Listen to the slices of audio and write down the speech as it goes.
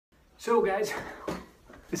So guys,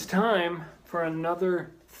 it's time for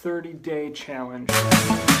another 30-day challenge.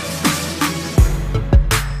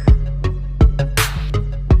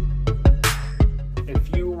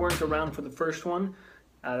 If you weren't around for the first one,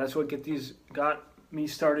 that's what got me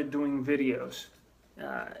started doing videos.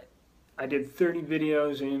 I did 30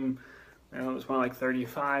 videos in, it was more like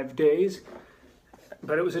 35 days,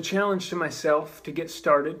 but it was a challenge to myself to get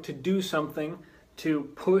started, to do something, to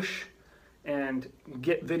push and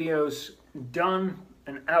get videos done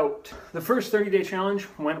and out. The first 30-day challenge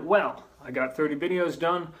went well. I got 30 videos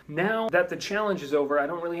done. Now that the challenge is over, I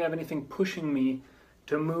don't really have anything pushing me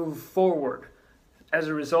to move forward. As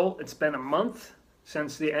a result, it's been a month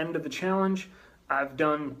since the end of the challenge. I've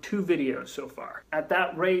done 2 videos so far. At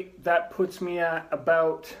that rate, that puts me at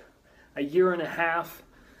about a year and a half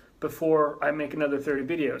before I make another 30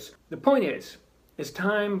 videos. The point is, it's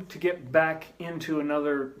time to get back into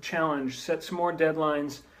another challenge, set some more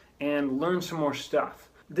deadlines, and learn some more stuff.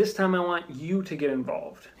 This time I want you to get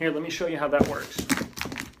involved. Here, let me show you how that works.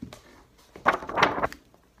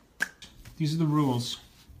 These are the rules.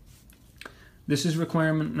 This is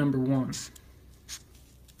requirement number 1.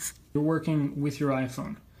 You're working with your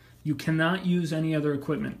iPhone. You cannot use any other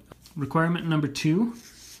equipment. Requirement number 2,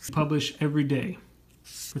 publish every day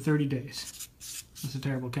for 30 days. That's a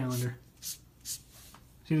terrible calendar.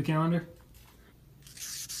 See the calendar?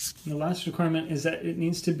 And the last requirement is that it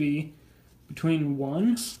needs to be between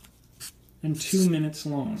 1 and 2 minutes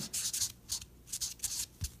long.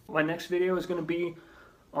 My next video is going to be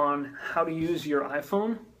on how to use your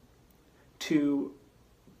iPhone to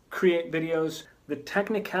create videos. The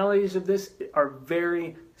technicalities of this are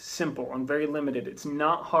very simple and very limited. It's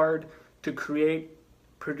not hard to create,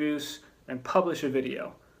 produce, and publish a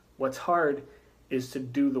video. What's hard is to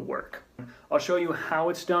do the work. I'll show you how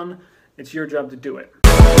it's done. It's your job to do it.